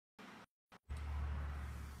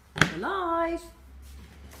We're live.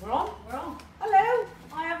 We're on? We're on. Hello.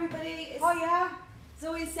 Hi everybody. It's Hiya.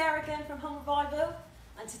 Zoe and Sarah again from Home Revival,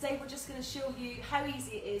 and today we're just going to show you how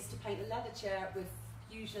easy it is to paint a leather chair with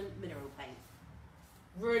Fusion mineral paint.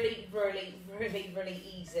 Really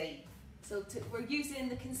easy. So we're using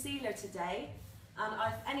the concealer today, and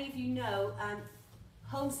if any of you know,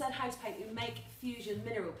 Homestead House Paint, who make Fusion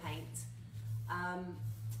mineral paint,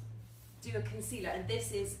 do a concealer, and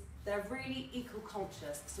they're really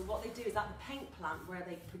eco-conscious. So what they do is at the paint plant where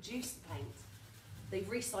they produce the paint, they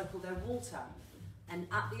recycle their water, and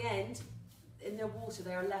at the end, in their water,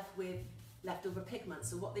 they are left with leftover pigments.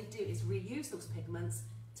 So what they do is reuse those pigments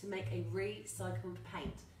to make a recycled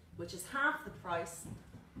paint, which is half the price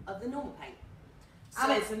of the normal paint. So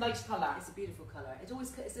And it's a nice colour. it's a beautiful colour. It's a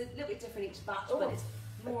little bit different each batch, Oh, but it's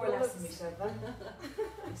more or less it's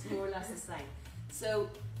it's more or less the same. So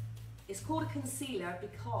it's called a concealer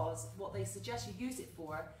because what they suggest you use it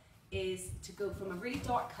for is to go from a really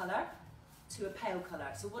dark colour to a pale colour.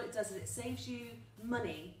 So what it does is it saves you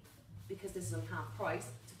money, because this is on half price.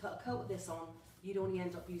 To put a coat of this on, you'd only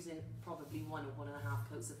end up using probably 1 or 1.5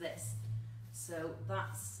 coats of this. So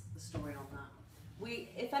that's the story on that.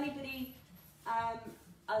 If anybody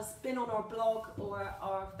has been on our blog or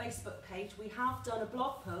our Facebook page, we have done a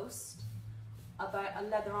blog post about a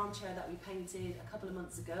leather armchair that we painted a couple of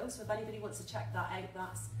months ago. So if anybody wants to check that out,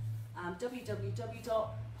 that's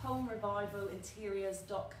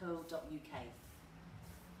www.homerevivalinteriors.co.uk,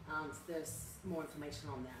 and there's more information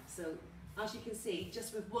on there. So as you can see,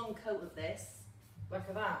 just with one coat of this, Look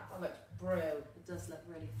at that. That looks brilliant. it does look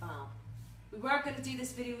really fab. We were going to do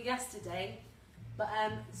this video yesterday, but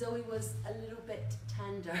Zoe was a little bit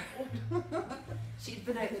tender. She'd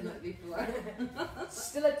been out the night before.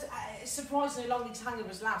 Still, it's surprising how long these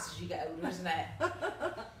hangovers last as you get older, isn't it?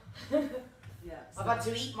 Yeah, I've had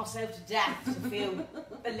to eat myself to death to feel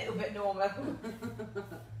a little bit normal.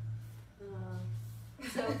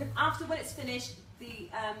 So after when it's finished,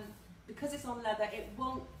 because it's on leather,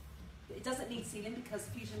 it doesn't need sealing because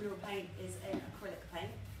Fusion mineral paint is an acrylic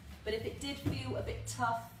paint. But if it did feel a bit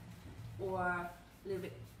tough or a little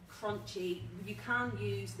bit crunchy, you can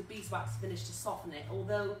use the beeswax finish to soften it.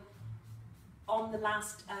 Although on the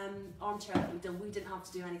last armchair that we've done, we didn't have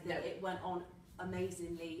to do anything. No. It went on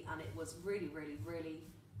amazingly, and it was really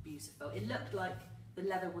beautiful. It looked like the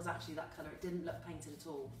leather was actually that colour. It didn't look painted at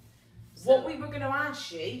all. So, What we were going to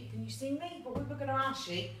ask you, can you see me? What we were going to ask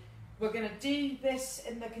you, we're going to do this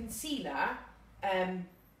in the concealer.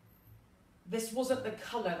 This wasn't the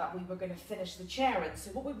colour that we were going to finish the chair in.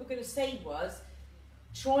 So what we were going to say was,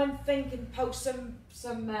 try and think and post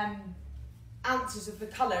some answers of the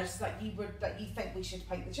colours that you think we should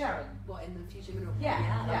paint the chair in. what, in the Fusion mineral paint?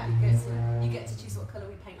 Yeah, that'd be good. So you get to choose what colour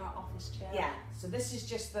we paint our office chair. Yeah. So this is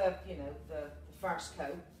just the first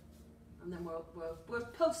coat. And then we'll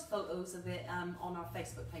post photos of it on our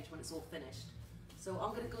Facebook page when it's all finished. So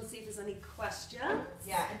I'm going to go and see if there's any questions.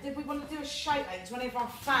 Yeah. And did we want to do a shout out to any of our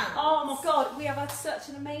fans? Oh my God, we have had such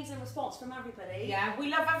an amazing response from everybody. Yeah,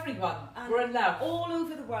 we love everyone. And We're in love. all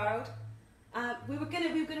over the world. We were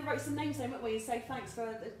gonna write some names down, weren't we, and say thanks for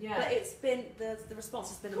the, Yeah. but it's been the response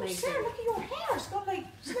has been Oh, amazing. Sarah, look at your hair. It's got like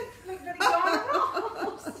bloody Diana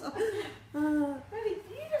Ross. Really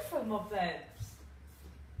beautiful, my babes.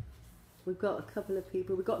 We've got a couple of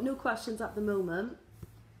people. We've got no questions at the moment.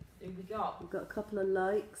 Who we got? We've got a couple of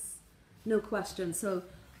likes. No questions. So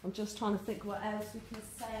I'm just trying to think what else we can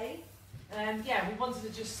say. Yeah, we wanted to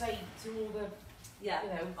just say to all the, Yeah, you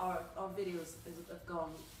know, our videos have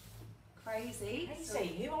gone crazy. So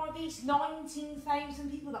who are these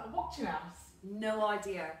 19,000 people that are watching us? no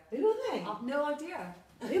idea. Who are they? I've no idea.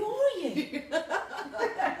 Who are you?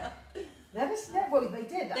 Let us know. Well, they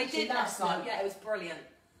did. They Actually, did last that. time. Yeah, it was brilliant.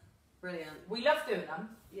 Brilliant. We love doing them.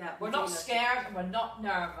 Yeah, We're we do not love- scared and we're not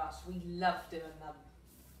nervous. We love doing them.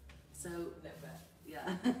 So A little bit.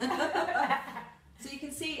 yeah. So you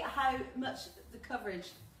can see how much the coverage,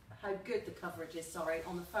 how good the coverage is. Sorry,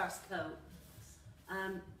 on the first coat.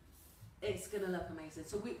 It's gonna look amazing.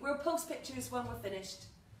 So we'll post pictures when we're finished.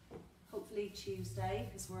 Hopefully Tuesday,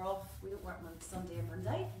 because we're off. We don't work Monday, Sunday and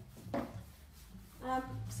Monday.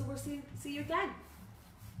 So we'll see you again.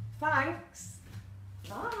 Thanks.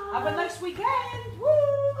 Bye. Have a nice weekend.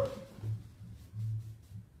 Woo!